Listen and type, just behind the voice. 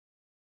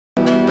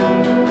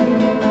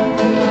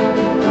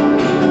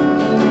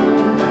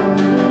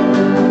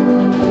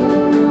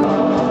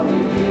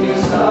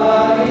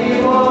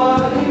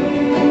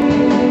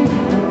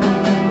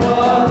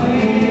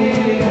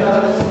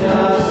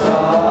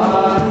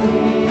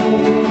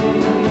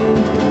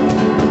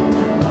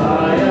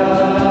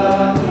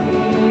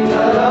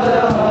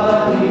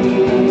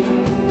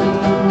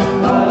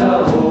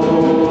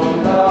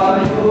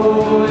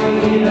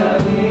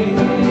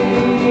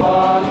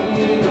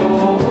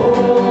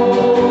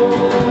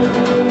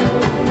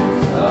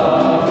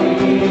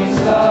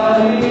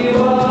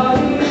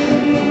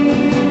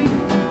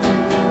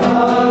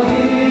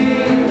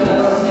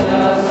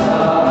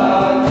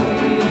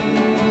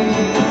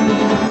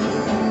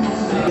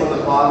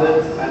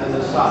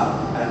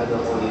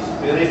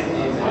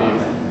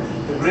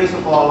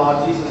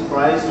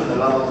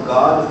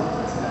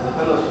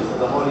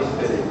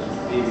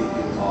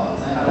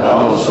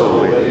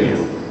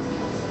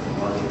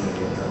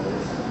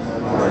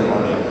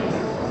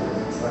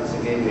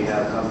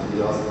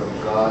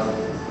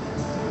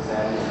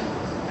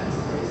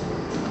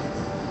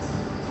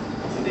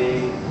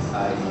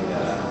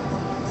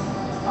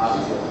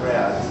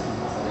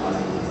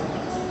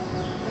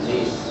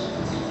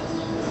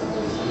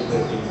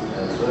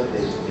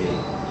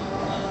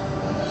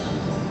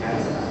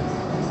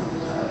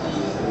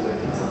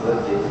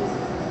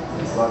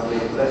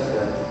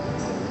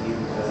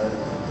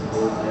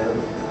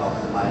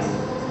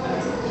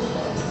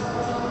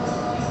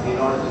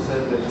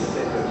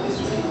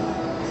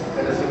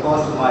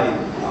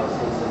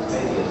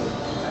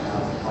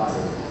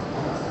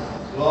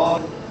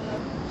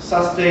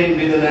Sustain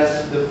within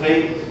us the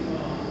faith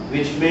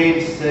which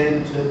made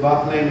Saint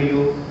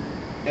Bartholomew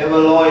ever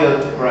loyal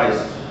to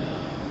Christ.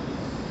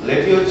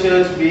 Let your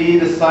church be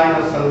the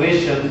sign of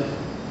salvation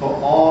for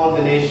all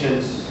the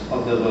nations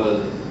of the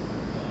world.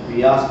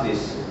 We ask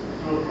this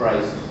through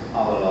Christ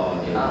our Lord.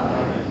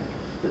 Amen.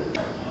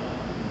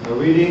 A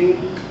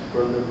reading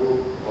from the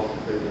book of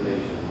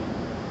Revelation.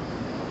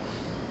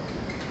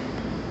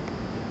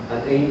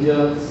 An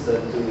angel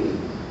said to me,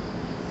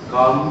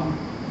 "Come,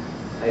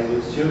 I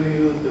will show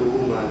you the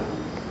woman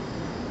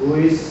who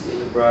is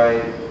the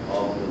bride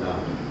of the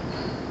Lamb."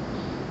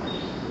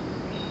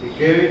 He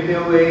carried me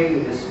away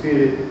in the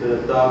spirit to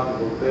the top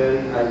of a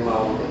very high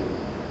mountain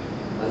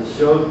and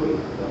showed me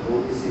the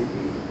holy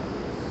city,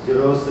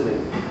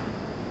 Jerusalem,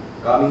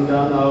 coming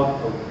down out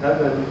of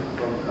heaven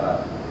from God.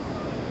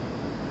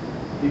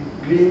 It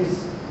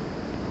gleams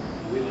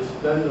with the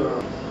splendor.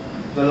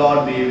 The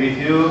Lord be with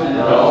you. And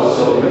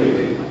also with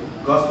you.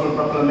 Gospel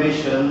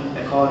proclamation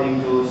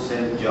according to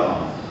St.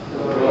 John.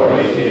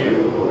 Glory to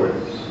you, Lord.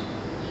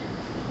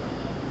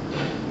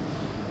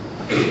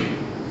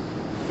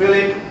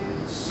 Philip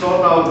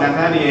sought out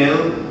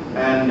Nathanael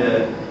and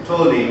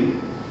told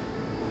him,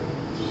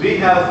 "We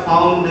have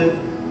found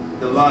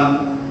the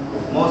one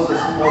Moses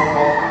spoke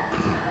of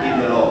in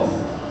the law,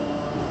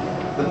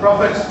 the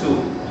prophets too,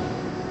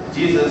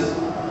 Jesus,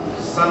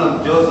 son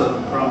of Joseph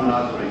from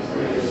Nazareth."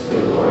 Praise the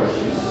Lord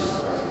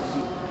Jesus Christ.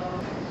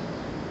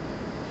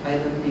 I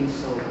don't think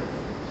so.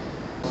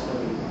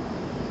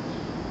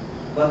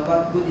 But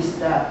what good is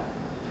that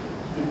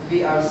if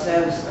we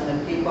ourselves are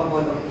not capable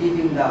of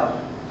giving love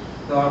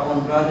to our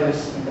own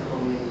brothers in the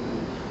community?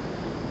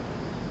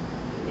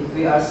 If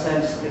we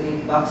ourselves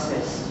create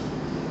boxes,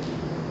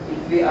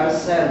 if we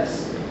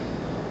ourselves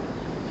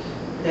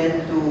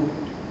tend to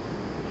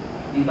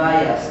be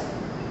biased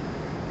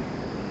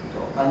to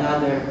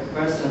another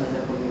person in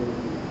the community.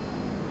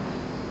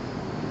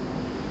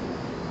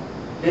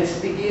 Let's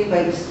begin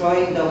by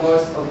destroying the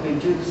worst of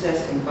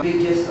prejudices and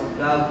bridges of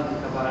love and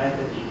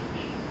camaraderie.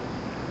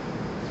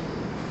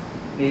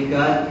 May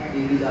God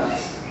be with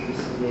us, his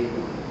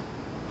neighbor.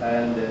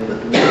 And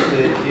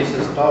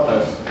Jesus taught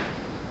us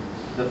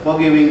the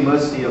forgiving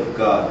mercy of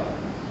God,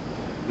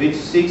 which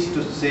seeks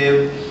to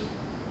save,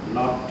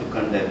 not to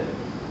condemn.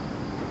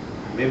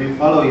 May we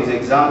follow his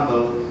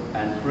example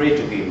and pray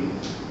to him,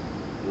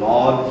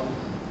 "Lord,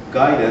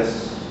 guide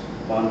us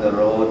on the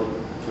road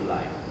to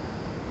life."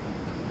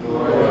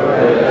 Lord,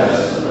 guide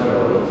us on the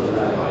road to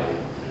life.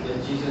 That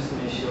Jesus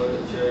may show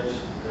the church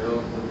the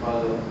road to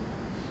follow,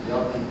 the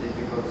often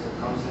difficult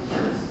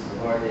circumstances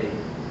of our day,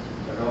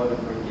 the road of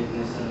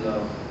forgiveness and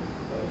love,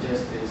 of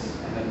justice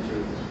and of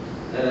truth.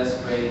 Let us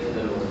pray to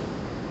the Lord.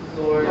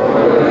 Lord,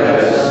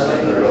 guide us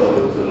on the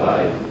road to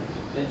life.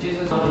 That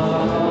Jesus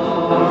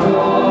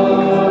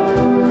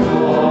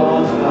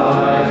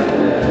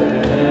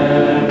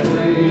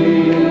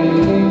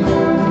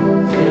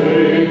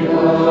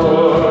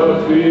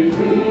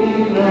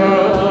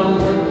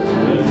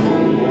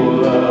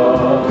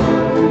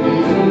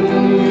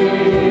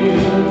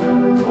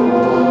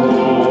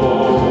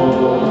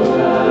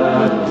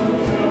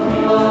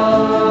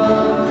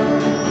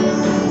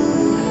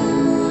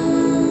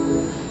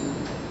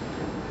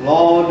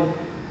Lord,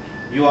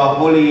 you are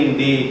holy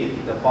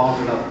indeed, the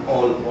fountain of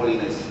all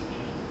holiness.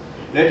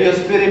 Let your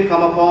Spirit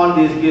come upon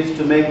these gifts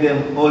to make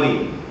them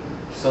holy,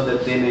 so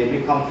that they may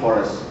become for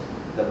us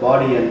the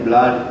body and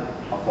blood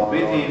of our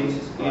with him,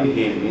 in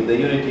him, in the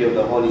unity of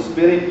the Holy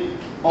Spirit,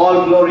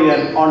 all glory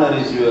and honor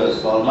is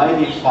yours,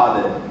 Almighty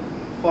Father,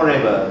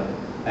 forever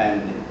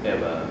and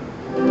ever.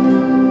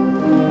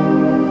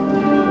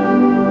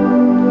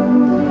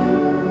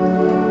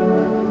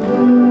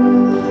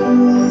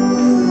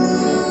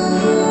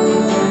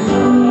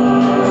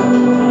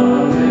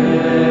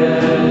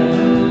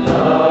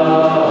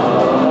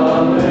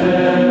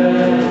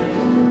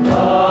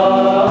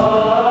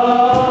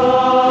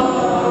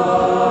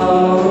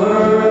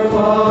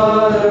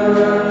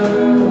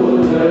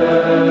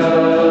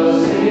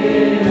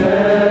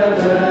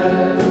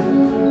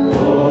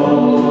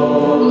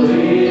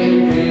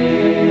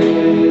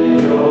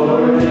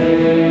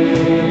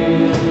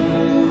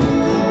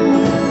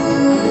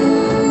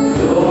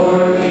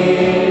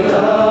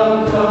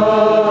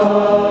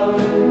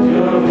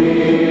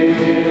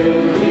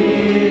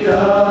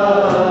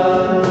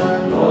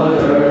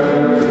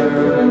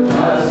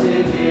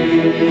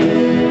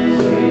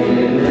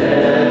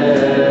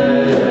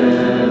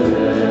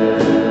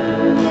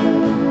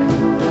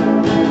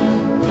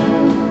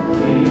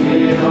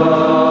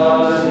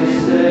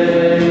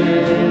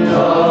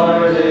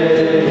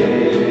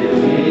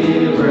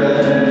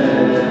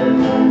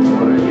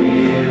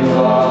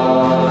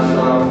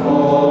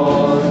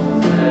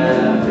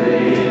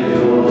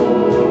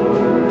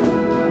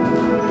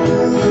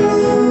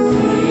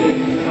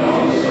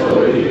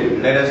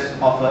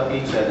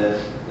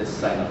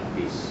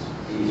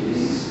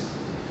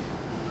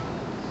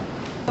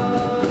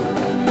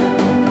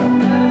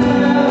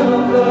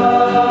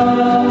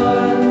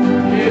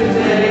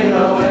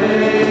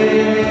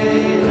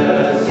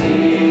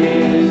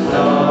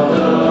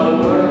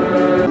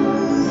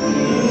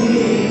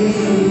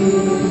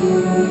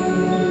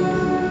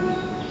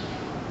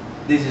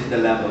 This is the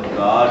Lamb of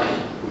God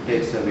who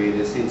takes away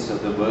the sins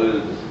of the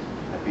world.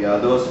 Happy are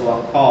those who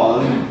are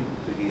called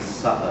to his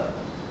supper.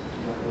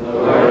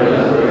 Lord,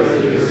 have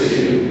mercy to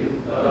receive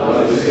you. Thou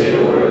hast said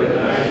a word, and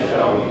I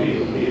shall be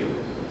healed.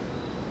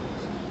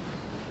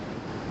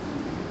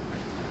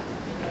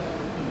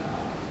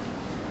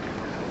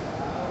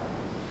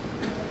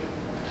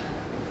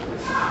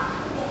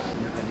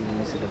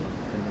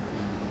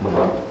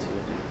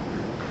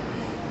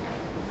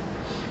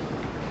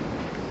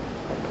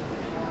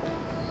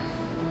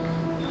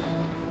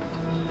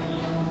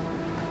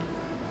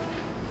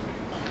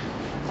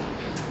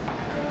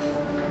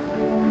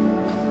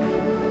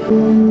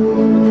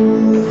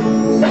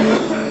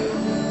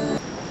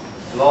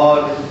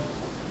 Lord,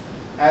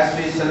 as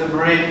we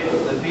celebrate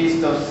the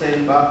feast of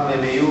Saint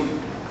Bartholomew,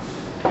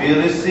 we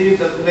receive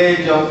the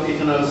pledge of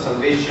eternal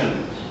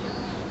salvation.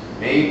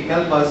 May it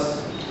help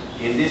us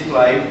in this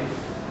life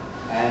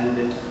and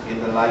in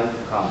the life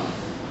to come.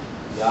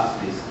 We ask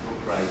this through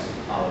Christ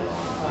our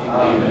Lord.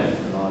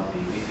 Amen. The Lord be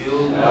with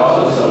you. And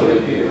also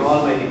with you. May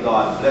Almighty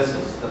God bless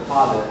us, the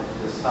Father,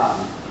 the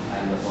Son,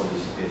 and the Holy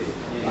Spirit.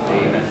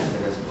 Amen.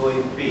 Let us go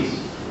in peace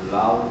to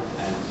love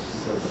and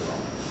serve the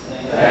Lord.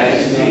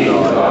 Thanks be to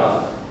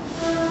God.